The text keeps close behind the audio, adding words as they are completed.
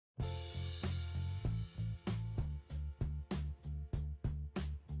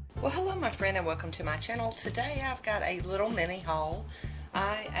Well, hello my friend and welcome to my channel. Today I've got a little mini haul.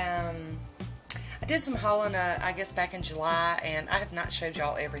 I did some hauling I guess back in July, and I have not showed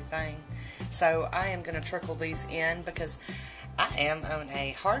y'all everything. So I am going to trickle these in because I am on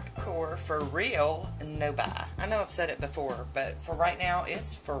a hardcore for real no buy. I know I've said it before, but for right now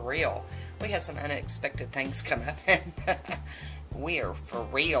it's for real. We had some unexpected things come up and we are for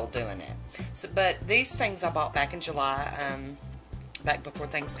real doing it. So, but these things I bought back in July, back before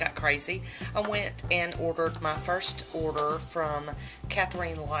things got crazy. I went and ordered my first order from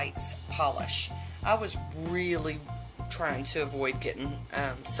Kathleen Lights polish. I was really trying to avoid getting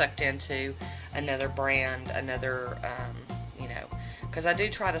sucked into another brand, another, you know, because I do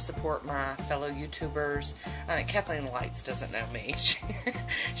try to support my fellow YouTubers. Kathleen Lights doesn't know me.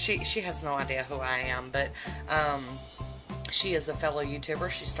 She has no idea who I am, but she is a fellow YouTuber.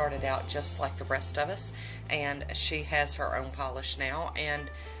 She started out just like the rest of us, and she has her own polish now, and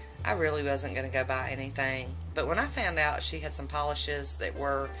I really wasn't going to go buy anything. But when I found out she had some polishes that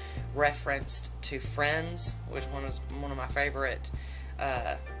were referenced to Friends, which was one of my favorite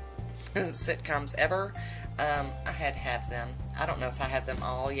sitcoms ever, I had to have them. I don't know if I have them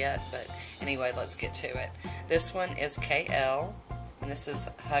all yet, but anyway, let's get to it. This one is KL, and this is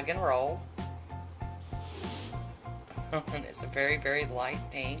Hug and Roll. And it's a very, very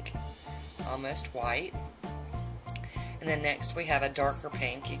light pink, almost white. And then next we have a darker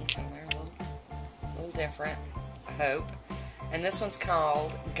pink. You can come there a little different, I hope. And this one's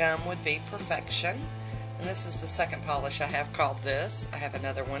called Gum Would Be Perfection. And this is the second polish I have called this. I have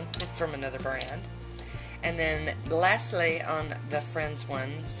another one from another brand. And then lastly on the Friends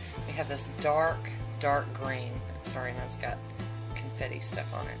ones, we have this dark green. Sorry, mine's got confetti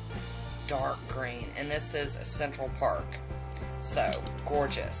stuff on it. Dark green, and this is Central Park. So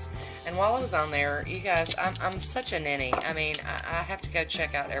gorgeous. And while I was on there, you guys, I'm such a ninny. I mean, I have to go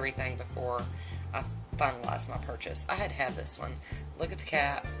check out everything before I finalize my purchase. I had to have this one. Look at the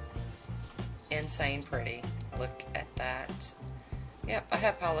cap. Insane pretty. Look at that. Yep, I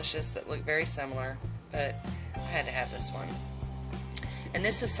have polishes that look very similar, but I had to have this one. And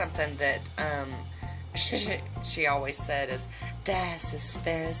this is something that she always said is, "Das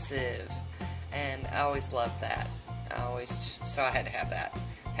expensive," and I always loved that. So I had to have that.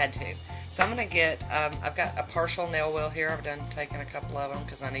 Had to. So I'm gonna get. I've got a partial nail wheel here. I've done taken a couple of them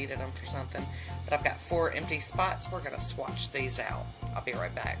because I needed them for something. But I've got 4 empty spots. We're gonna swatch these out. I'll be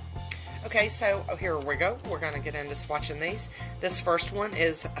right back. Okay, so here we go. We're gonna get into swatching these. This first one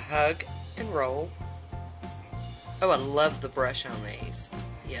is Hug and Roll. Oh, I love the brush on these.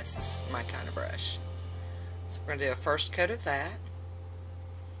 Yes, my kind of brush. So we're going to do a first coat of that.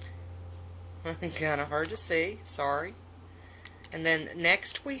 Kind of hard to see, sorry. And then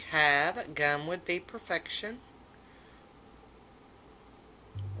next we have Gum Would Be Perfection.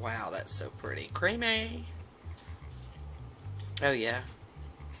 Wow, that's so pretty. Creamy. Oh yeah.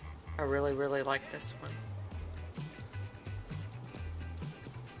 I really, really like this one.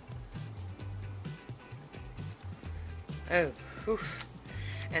 Oh, whew.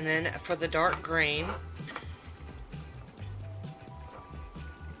 And then for the dark green,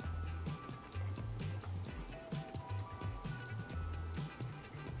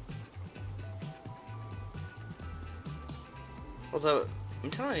 although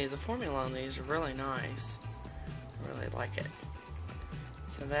I'm telling you, the formula on these are really nice. I really like it.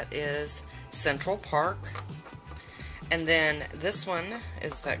 So that is Central Park. And then this one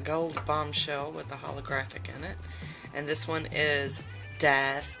is that gold bombshell with the holographic in it. And this one is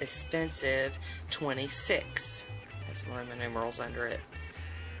Das Expensive 26. That's Roman numerals under it.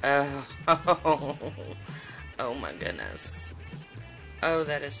 Oh my goodness. Oh,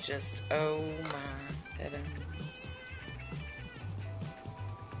 that is just, oh my heavens.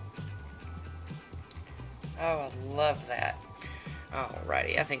 Oh, I love that.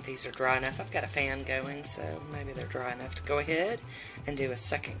 Alrighty, I think these are dry enough. I've got a fan going, so maybe they're dry enough to go ahead and do a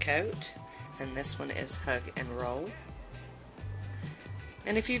second coat. And this one is Hug and Roll.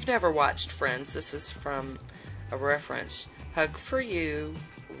 And if you've never watched Friends, this is from a reference. Hug for you,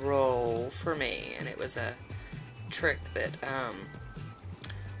 roll for me. And it was a trick that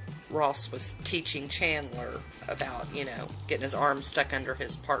Ross was teaching Chandler about, you know, getting his arm stuck under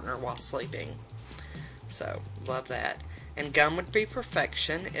his partner while sleeping. So, love that. And Gum Would Be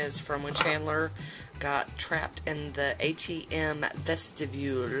Perfection is from when Chandler got trapped in the ATM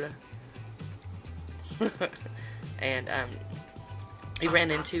vestibule. And he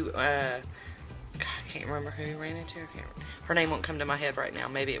ran into, I can't remember who he ran into. Her name won't come to my head right now.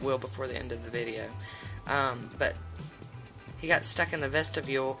 Maybe it will before the end of the video. But he got stuck in the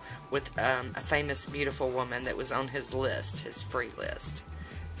vestibule with a famous, beautiful woman that was on his list, his free list.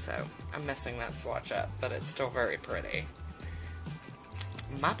 So I'm messing that swatch up, but it's still very pretty.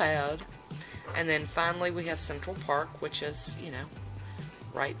 My bad. And then finally we have Central Park, which is, you know,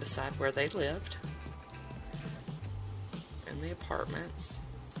 right beside where they lived. In the apartments.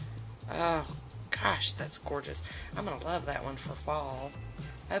 Oh, gosh, that's gorgeous. I'm going to love that one for fall.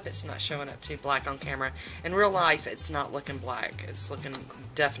 I hope it's not showing up too black on camera. In real life, it's not looking black. It's looking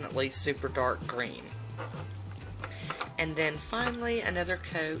definitely super dark green. And then finally, another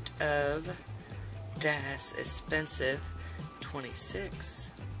coat of Das Expensive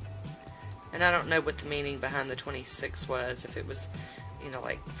 26. And I don't know what the meaning behind the 26 was. If it was, you know,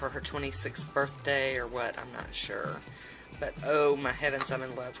 like for her 26th birthday or what, I'm not sure. But oh my heavens, I'm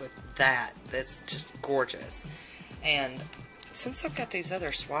in love with that. That's just gorgeous. And since I've got these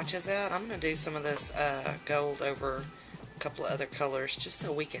other swatches out, I'm going to do some of this gold over a couple of other colors just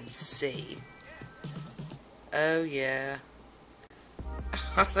so we can see. Oh yeah.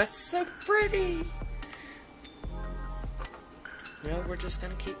 Oh, that's so pretty. No, we're just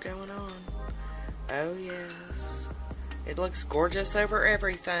going to keep going on. Oh yes. It looks gorgeous over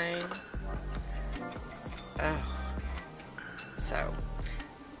everything. Oh. So,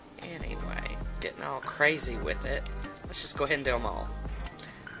 anyway, getting all crazy with it. Let's just go ahead and do them all.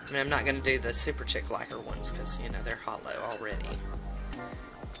 I mean, I'm not going to do the Super Chick Lacquer ones because, you know, they're hollow already.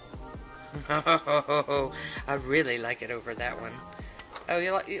 Oh, I really like it over that one.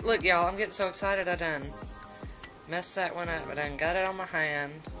 Oh, look, y'all, I'm getting so excited I done messed that one up. I done got it on my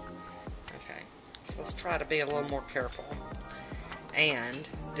hand. Okay, so let's try to be a little more careful and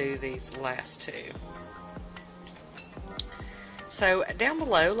do these last two. So down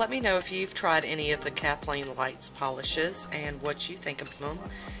below, let me know if you've tried any of the Kathleen Lights polishes and what you think of them.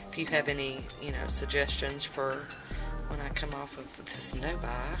 If you have any, you know, suggestions for when I come off of this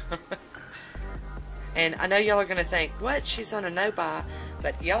no-buy. And I know y'all are going to think, what? She's on a no-buy.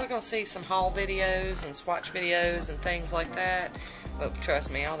 But y'all are going to see some haul videos and swatch videos and things like that. But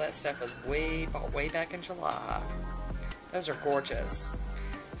trust me, all that stuff was way back in July. Those are gorgeous.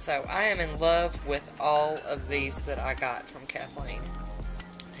 So I am in love with all of these that I got from Kathleen.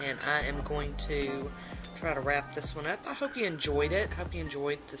 And I am going to try to wrap this one up. I hope you enjoyed it. I hope you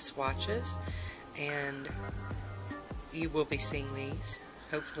enjoyed the swatches. And you will be seeing these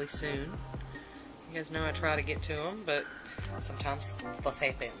hopefully soon. You guys know I try to get to them, but sometimes stuff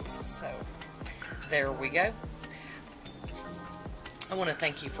happens. So there we go. I want to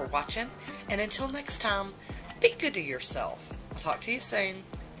thank you for watching. And until next time, be good to yourself. I'll talk to you soon.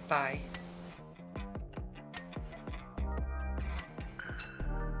 Bye.